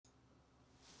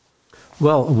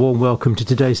Well, a warm welcome to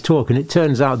today's talk, and it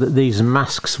turns out that these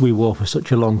masks we wore for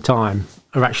such a long time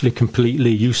are actually completely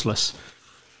useless,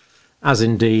 as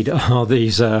indeed are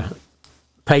these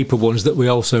paper ones that we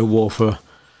also wore for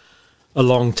a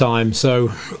long time.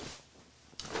 So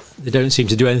they don't seem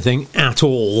to do anything at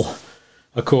all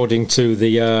according to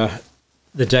the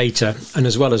data, and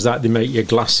as well as that, they make your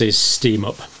glasses steam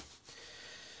up.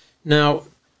 Now,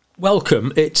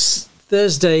 welcome. It's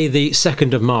Thursday, the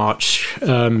 2nd of March,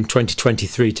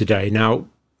 2023 today. Now,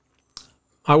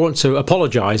 I want to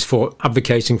apologise for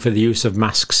advocating for the use of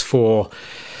masks for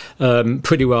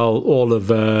pretty well all of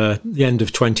the end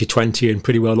of 2020 and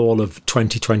pretty well all of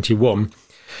 2021.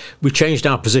 We changed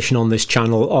our position on this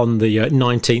channel on the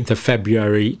 19th of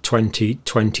February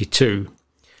 2022.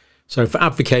 So for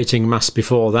advocating masks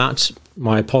before that,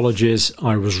 my apologies,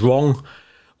 I was wrong.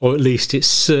 Or at least it's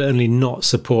certainly not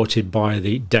supported by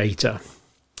the data.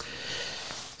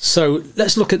 So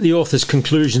let's look at the author's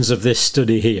conclusions of this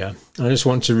study here. I just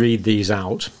want to read these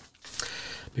out.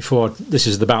 This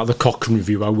is about the Cochrane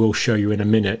review, I will show you in a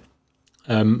minute.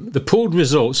 The pooled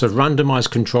results of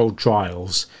randomised controlled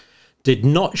trials did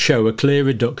not show a clear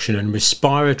reduction in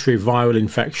respiratory viral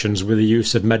infections with the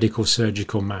use of medical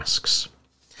surgical masks.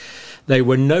 There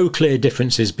were no clear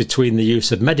differences between the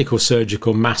use of medical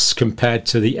surgical masks compared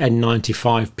to the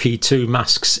N95P2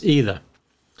 masks either.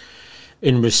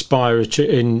 These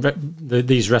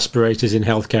respirators in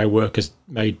healthcare workers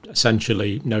made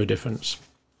essentially no difference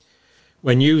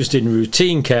when used in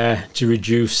routine care to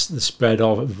reduce the spread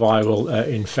of viral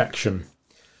infection.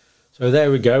 So there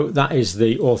we go. That is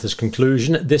the author's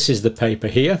conclusion. This is the paper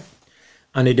here,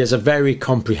 and it is a very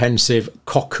comprehensive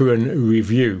Cochrane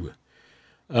review.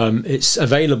 It's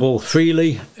available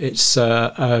freely. It's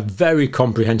a very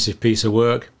comprehensive piece of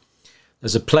work.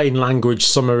 There's a plain language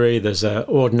summary, there's an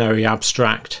ordinary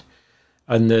abstract,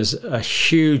 and there's a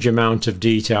huge amount of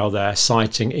detail there,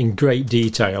 citing in great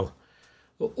detail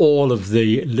all of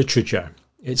the literature.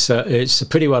 It's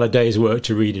pretty well a day's work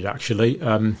to read it, actually,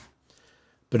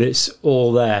 but it's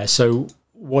all there. So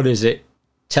what is it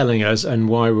telling us and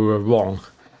why we were wrong?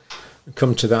 I'll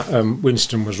come to that.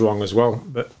 Winston was wrong as well,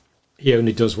 but he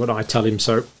only does what I tell him,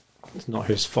 so it's not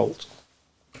his fault.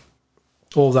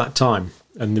 All that time,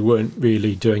 and they weren't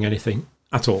really doing anything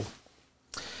at all.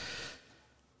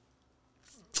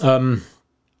 And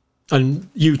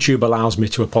YouTube allows me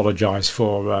to apologise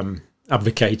for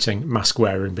advocating mask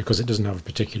wearing because it doesn't have a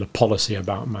particular policy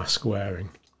about mask wearing.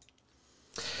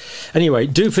 Anyway,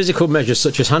 do physical measures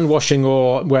such as hand washing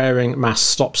or wearing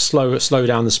masks slow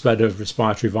down the spread of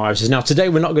respiratory viruses? Now, today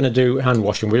we're not going to do hand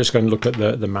washing. We're just going to look at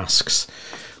the masks.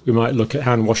 We might look at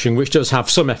hand washing, which does have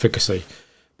some efficacy,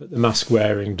 but the mask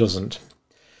wearing doesn't.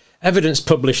 Evidence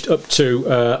published up to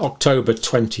October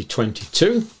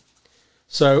 2022.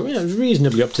 So,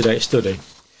 reasonably up-to-date study.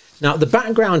 Now, the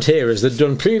background here is they've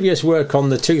done previous work on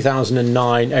the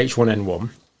 2009 H1N1.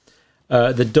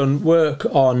 They've done work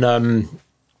on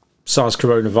SARS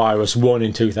coronavirus 1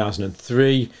 in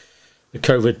 2003, the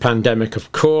COVID pandemic,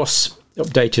 of course,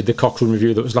 updated the Cochrane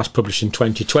review that was last published in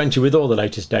 2020 with all the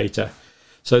latest data.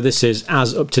 So this is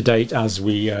as up to date as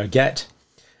we get,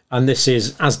 and this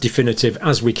is as definitive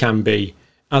as we can be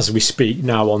as we speak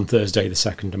now on Thursday the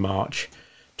 2nd of March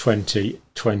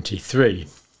 2023.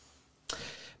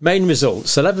 Main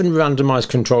results: 11 randomised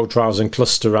controlled trials and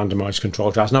cluster randomised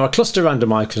controlled trials. Now, a cluster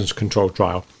randomised controlled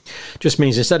trial just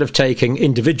means instead of taking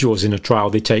individuals in a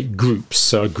trial, they take groups.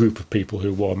 So a group of people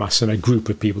who wore masks and a group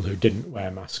of people who didn't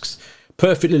wear masks.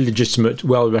 Perfectly legitimate,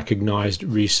 well-recognised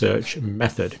research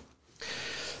method.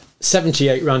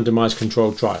 78 randomised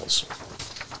controlled trials.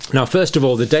 Now, first of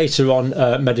all, the data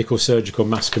on medical surgical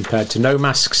masks compared to no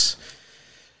masks.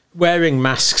 Wearing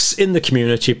masks in the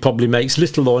community probably makes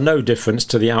little or no difference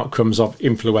to the outcomes of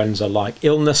influenza-like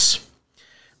illness.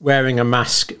 Wearing a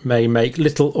mask may make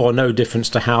little or no difference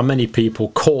to how many people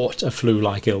caught a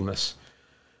flu-like illness,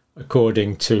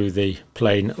 according to the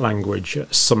plain language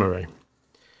summary.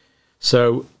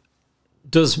 So,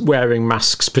 does wearing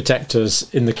masks protect us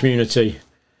in the community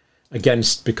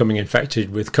against becoming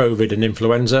infected with COVID and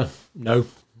influenza? No,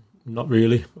 not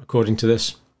really, according to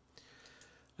this.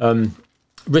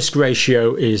 Risk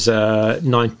ratio is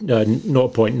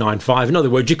 0.95. In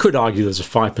other words, you could argue there's a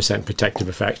 5% protective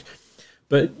effect,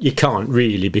 but you can't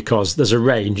really because there's a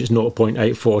range. It's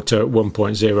 0.84 to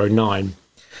 1.09.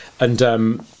 And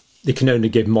they can only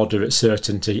give moderate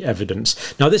certainty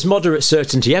evidence. Now, this moderate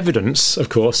certainty evidence, of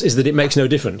course, is that it makes no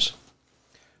difference.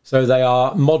 So they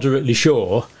are moderately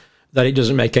sure that it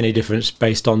doesn't make any difference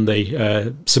based on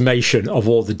the summation of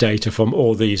all the data from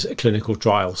all these clinical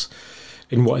trials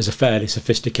in what is a fairly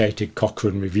sophisticated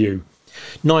Cochrane review.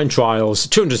 9 trials,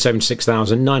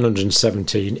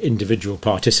 276,917 individual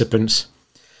participants.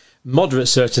 Moderate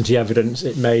certainty evidence,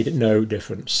 it made no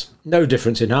difference. No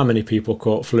difference in how many people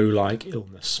caught flu-like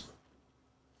illness.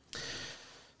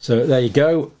 So there you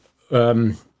go.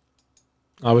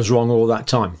 I was wrong all that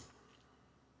time.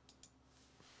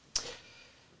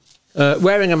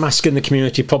 Wearing a mask in the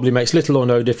community probably makes little or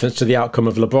no difference to the outcome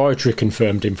of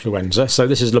laboratory-confirmed influenza. So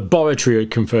this is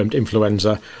laboratory-confirmed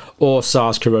influenza or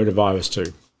SARS coronavirus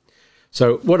 2.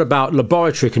 So what about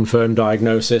laboratory-confirmed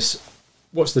diagnosis?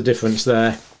 What's the difference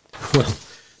there? Well,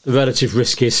 the relative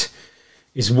risk is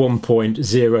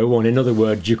 1.01. In other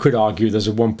words, you could argue there's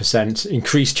a 1%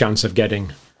 increased chance of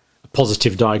getting a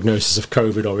positive diagnosis of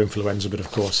COVID or influenza, but of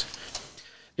course,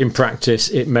 in practice,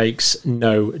 it makes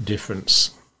no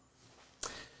difference.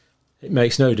 It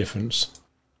makes no difference.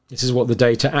 This is what the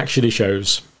data actually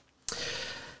shows.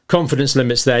 Confidence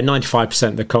limits there,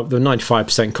 95%, the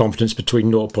 95% confidence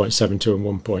between 0.72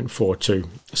 and 1.42.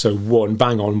 So one,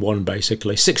 bang on one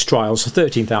basically. 6 trials,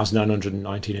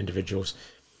 13,919 individuals.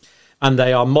 And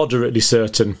they are moderately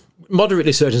certain.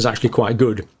 Moderately certain is actually quite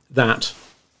good.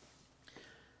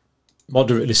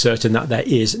 Moderately certain that there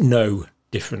is no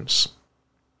difference.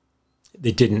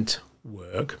 They didn't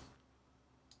work.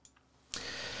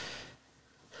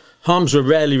 Harms were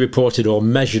rarely reported or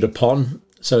measured upon,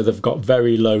 so they've got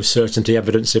very low certainty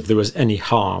evidence if there was any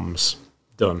harms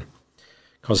done,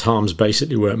 because harms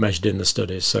basically weren't measured in the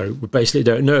studies, so we basically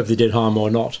don't know if they did harm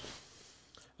or not.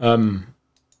 I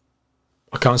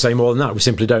can't say more than that. We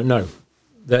simply don't know.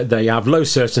 They have low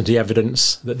certainty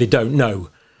evidence that they don't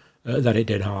know that it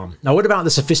did harm. Now, what about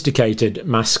the sophisticated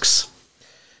masks?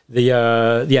 The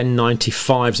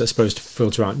N95s are supposed to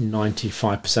filter out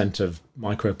 95% of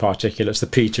microparticulates, the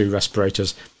P2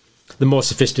 respirators, the more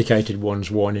sophisticated ones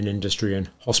worn in industry and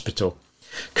hospital.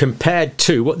 Compared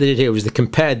to, what they did here was they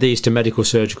compared these to medical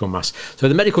surgical masks. So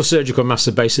the medical surgical masks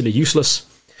are basically useless.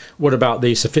 What about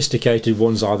these sophisticated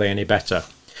ones? Are they any better?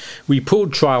 We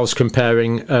pulled trials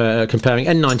comparing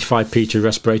N95 P2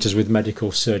 respirators with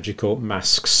medical surgical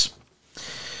masks.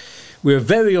 We are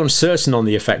very uncertain on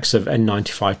the effects of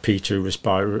N95 P2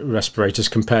 respirators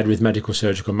compared with medical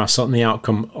surgical masks on the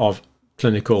outcome of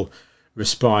clinical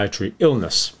respiratory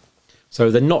illness.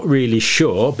 So they're not really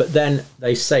sure, but then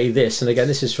they say this, and again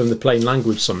this is from the plain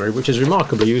language summary, which is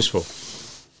remarkably useful.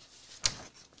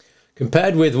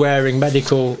 Compared with wearing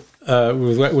medical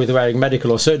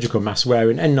or surgical masks,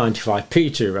 wearing N95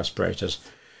 P2 respirators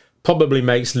probably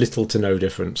makes little to no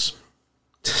difference.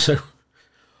 So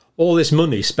all this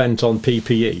money spent on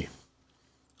PPE,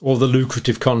 all the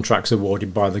lucrative contracts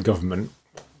awarded by the government,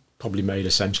 probably made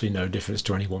essentially no difference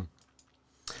to anyone.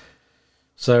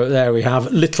 So there we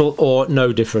have little or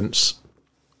no difference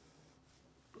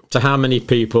to how many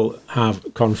people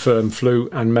have confirmed flu,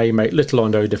 and may make little or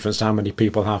no difference to how many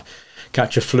people have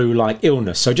catch a flu-like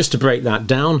illness. So just to break that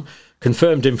down,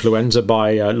 confirmed influenza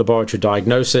by laboratory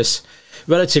diagnosis,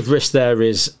 relative risk there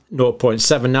is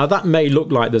 0.7. Now that may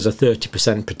look like there's a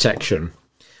 30% protection,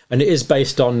 and it is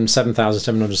based on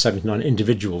 7,779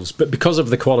 individuals, but because of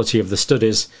the quality of the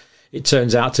studies, it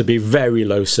turns out to be very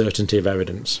low certainty of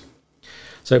evidence.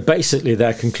 So basically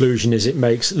their conclusion is it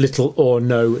makes little or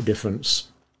no difference.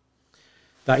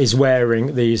 That is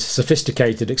wearing these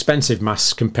sophisticated, expensive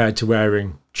masks compared to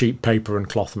wearing cheap paper and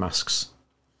cloth masks.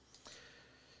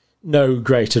 No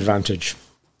great advantage.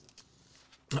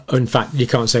 In fact, you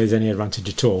can't say there's any advantage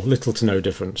at all. Little to no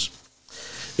difference.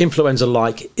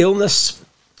 Influenza-like illness.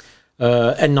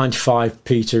 N95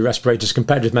 P2 respirators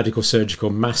compared with medical surgical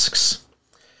masks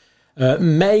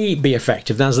may be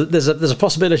effective. There's a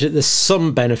possibility that there's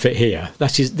some benefit here.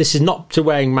 That is, this is not to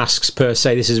wearing masks per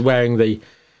se. This is wearing the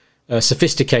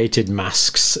sophisticated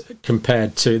masks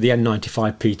compared to the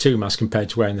N95 P2 mask compared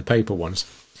to wearing the paper ones.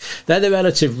 There the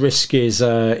relative risk is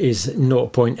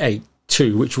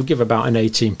 0.82, which will give about an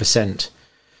 18%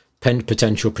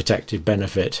 potential protective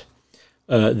benefit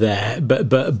there.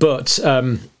 But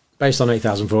based on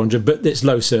 8,400, but it's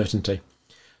low certainty.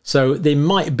 So they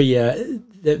might be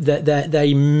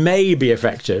they may be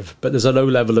effective, but there's a low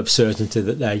level of certainty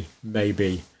that they may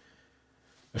be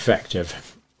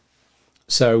effective.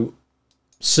 So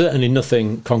certainly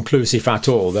nothing conclusive at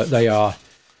all that they are.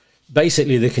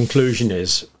 Basically the conclusion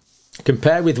is,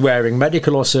 compared with wearing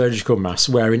medical or surgical masks,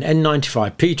 wearing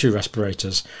N95 P2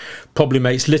 respirators probably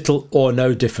makes little or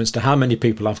no difference to how many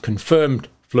people have confirmed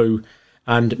flu,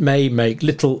 and may make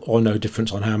little or no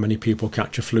difference on how many people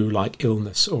catch a flu-like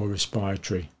illness or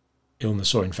respiratory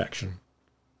illness or infection.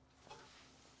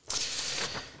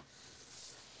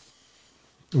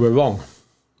 We're wrong.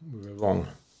 We were wrong.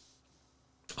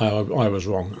 I was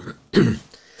wrong.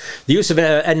 The use of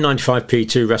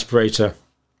N95P2 respirator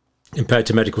compared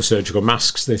to medical surgical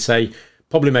masks, they say,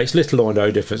 probably makes little or no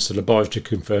difference to laboratory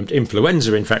confirmed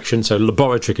influenza infection. So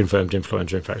laboratory confirmed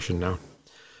influenza infection now.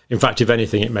 In fact, if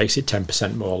anything, it makes it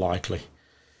 10% more likely.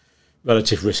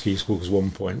 Relative risk equals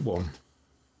 1.1.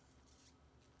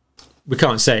 We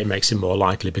can't say it makes it more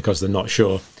likely because they're not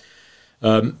sure.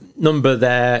 Number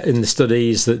there in the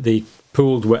studies that the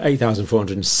pooled were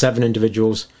 8,407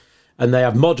 individuals, and they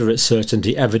have moderate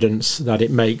certainty evidence that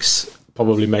it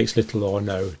probably makes little or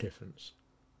no difference.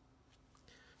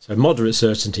 So moderate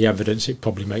certainty evidence, it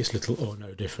probably makes little or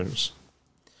no difference.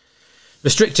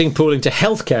 Restricting pooling to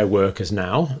healthcare workers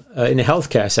now, in the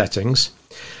healthcare settings,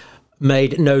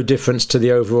 made no difference to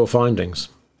the overall findings.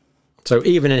 So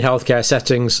even in healthcare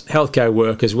settings, healthcare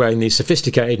workers wearing these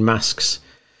sophisticated masks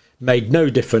made no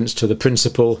difference to the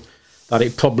principle that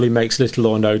it probably makes little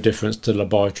or no difference to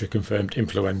laboratory confirmed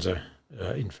influenza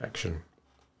infection,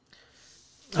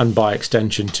 and by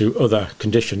extension to other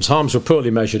conditions. Harms were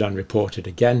poorly measured and reported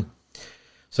again.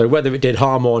 So whether it did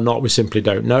harm or not, we simply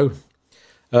don't know.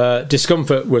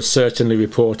 Discomfort was certainly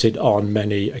reported on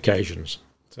many occasions.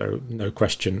 So no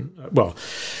question. Well,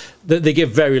 they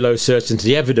give very low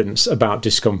certainty evidence about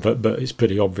discomfort, but it's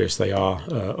pretty obvious they are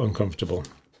uncomfortable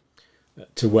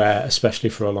to wear, especially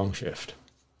for a long shift.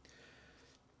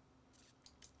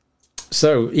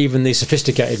 So even these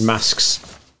sophisticated masks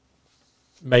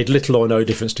made little or no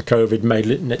difference to COVID, made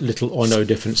little or no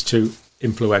difference to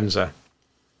influenza,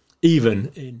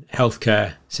 even in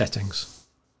healthcare settings.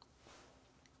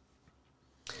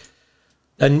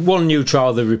 And one new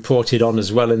trial they reported on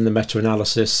as well in the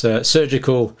meta-analysis,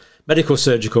 medical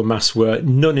surgical masks were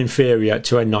none inferior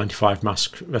to N95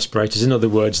 mask respirators. In other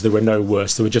words, they were no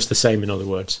worse. They were just the same, in other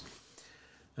words.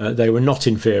 They were not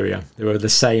inferior. They were the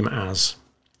same as.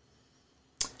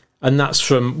 And that's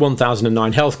from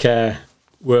 1,009 healthcare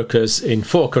workers in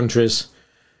 4 countries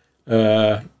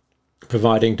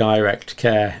providing direct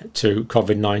care to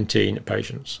COVID-19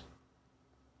 patients.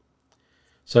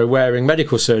 So wearing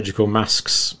medical surgical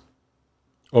masks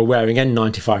or wearing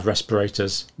N95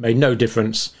 respirators made no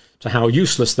difference to how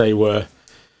useless they were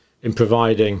in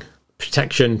providing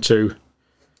protection to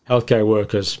healthcare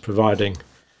workers providing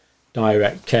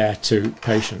direct care to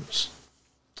patients.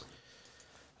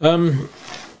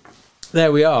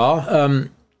 There we are.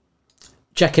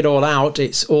 Check it all out.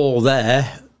 It's all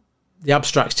there. The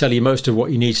abstracts tell you most of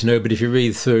what you need to know, but if you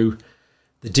read through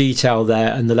the detail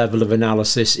there and the level of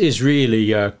analysis is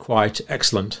really quite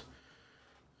excellent.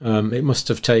 It must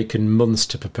have taken months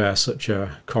to prepare such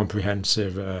a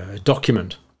comprehensive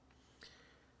document.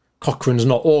 Cochrane's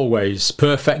not always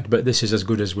perfect, but this is as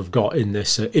good as we've got in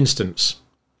this instance.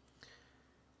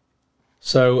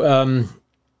 So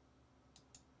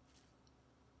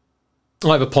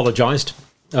I've apologised.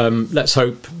 Let's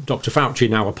hope Dr. Fauci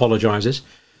now apologises.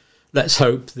 Let's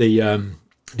hope the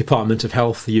Department of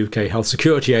Health, the UK Health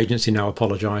Security Agency, now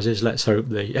apologises. Let's hope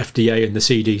the FDA and the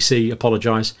CDC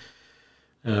apologise.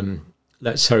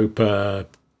 Let's hope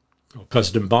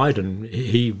President Biden,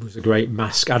 he was a great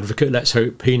mask advocate. Let's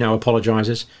hope he now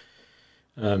apologises.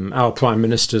 Our prime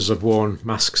ministers have worn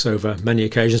masks over many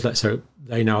occasions. Let's hope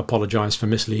they now apologise for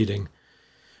misleading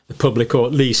the public, or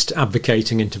at least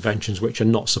advocating interventions which are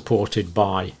not supported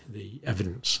by the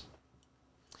evidence.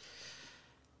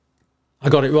 I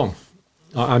got it wrong.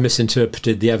 I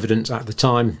misinterpreted the evidence at the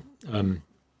time.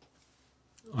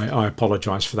 I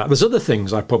apologise for that. There's other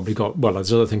things I probably got, well,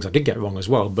 there's other things I did get wrong as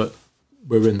well, but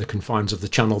we're in the confines of the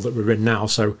channel that we're in now,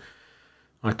 so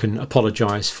I can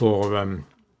apologise for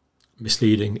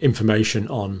misleading information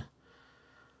on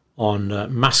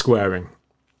mask wearing.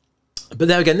 But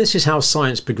there again, this is how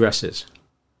science progresses.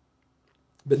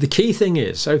 But the key thing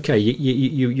is, okay,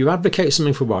 you advocate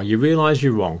something for a while, you realise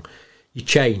you're wrong, you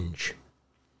change.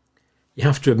 You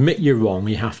have to admit you're wrong,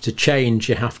 you have to change,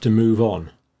 you have to move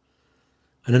on.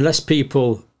 And unless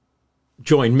people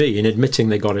join me in admitting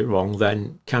they got it wrong,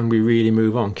 then can we really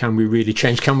move on? Can we really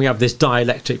change? Can we have this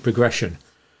dialectic progression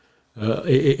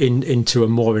into a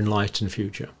more enlightened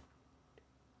future?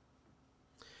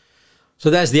 So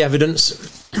there's the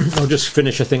evidence. I'll just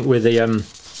finish, I think, with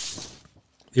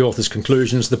the author's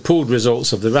conclusions. The pooled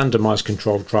results of the randomised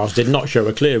controlled trials did not show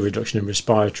a clear reduction in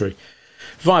respiratory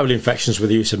viral infections with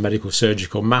the use of medical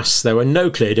surgical masks. There were no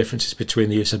clear differences between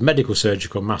the use of medical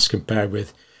surgical masks compared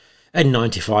with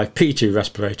N95P2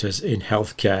 respirators in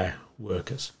healthcare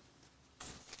workers.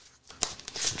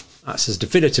 That's as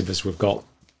definitive as we've got.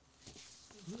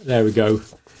 There we go.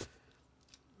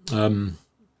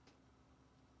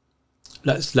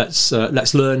 Let's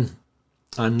learn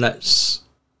and let's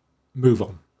move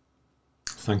on.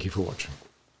 Thank you for watching.